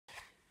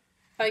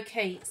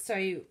Okay,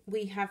 so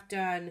we have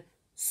done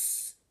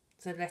S,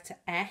 the letter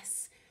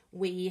S.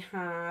 We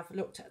have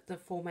looked at the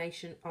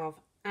formation of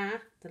A,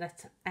 the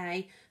letter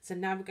A. So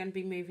now we're going to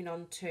be moving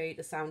on to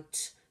the sound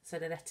T, so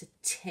the letter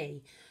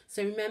T.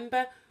 So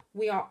remember,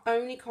 we are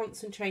only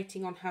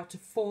concentrating on how to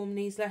form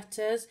these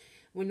letters.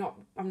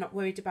 I'm not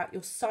worried about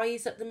your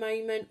size at the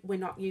moment. We're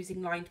not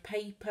using lined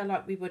paper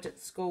like we would at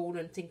school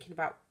and thinking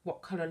about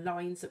what colour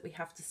lines that we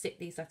have to sit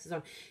these letters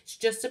on. It's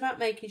just about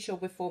making sure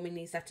we're forming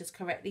these letters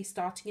correctly,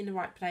 starting in the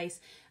right place,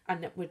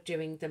 and that we're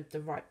doing them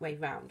the right way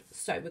round.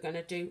 So we're going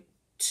to do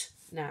T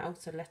now,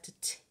 so letter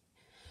T.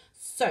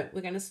 So we're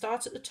going to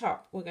start at the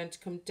top. We're going to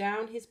come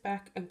down his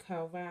back and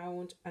curl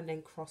round and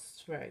then cross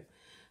through.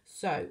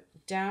 So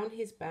down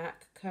his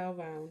back, curl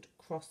round,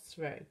 cross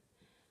through.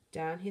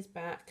 Down his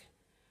back,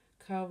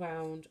 curl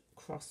round,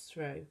 cross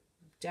through.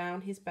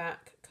 Down his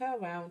back, curl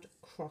round,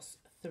 cross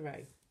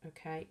through.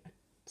 Okay,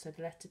 so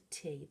the letter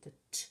T, the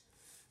T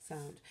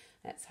sound.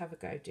 Let's have a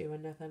go, do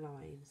another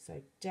line.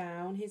 So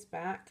down his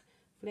back,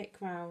 flick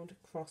round,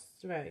 cross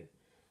through.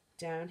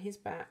 Down his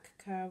back,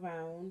 curl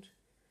round,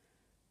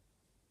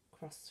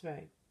 cross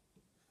through.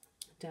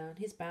 Down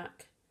his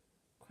back,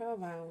 curl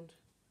round,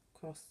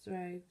 cross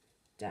through.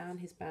 Down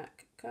his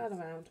back, curl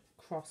around,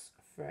 cross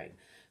through.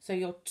 So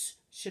your T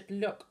should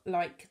look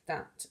like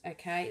that.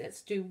 Okay,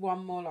 let's do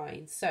one more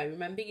line. So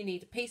remember, you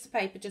need a piece of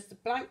paper, just a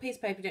blank piece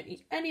of paper. You don't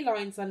need any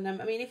lines on them.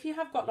 I mean, if you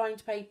have got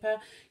lined paper,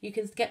 you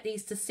can get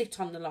these to sit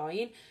on the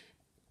line,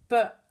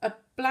 but a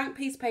blank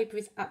piece of paper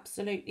is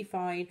absolutely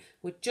fine.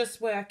 We're just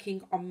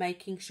working on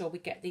making sure we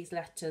get these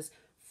letters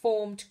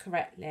formed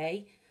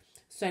correctly,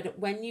 so that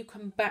when you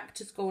come back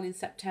to school in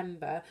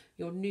September,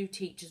 your new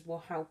teachers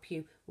will help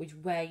you with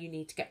where you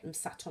need to get them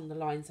sat on the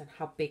lines and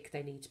how big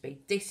they need to be.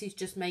 This is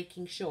just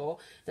making sure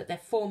that they're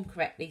formed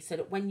correctly, so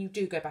that when you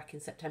do go back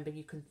in September,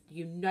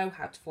 you know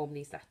how to form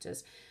these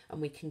letters, and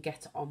we can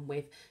get on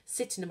with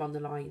sitting them on the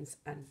lines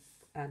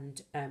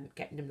and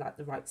getting them like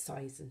the right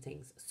size and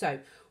things. So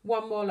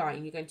one more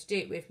line. You're going to do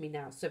it with me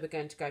now. So we're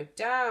going to go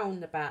down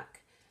the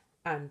back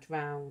and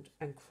round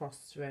and cross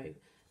through.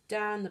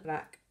 Down the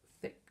back,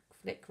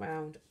 flick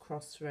round,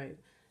 cross through.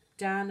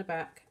 Down the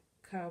back,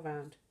 curl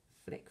round,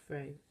 flick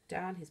through.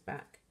 Down his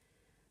back,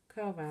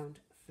 curl round,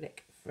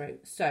 flick through.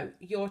 So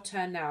your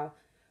turn now.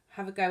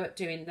 Have a go at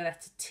doing the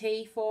letter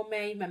T for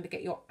me. Remember,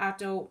 get your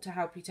adult to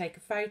help you take a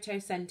photo,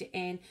 send it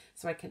in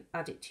so I can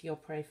add it to your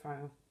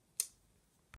profile.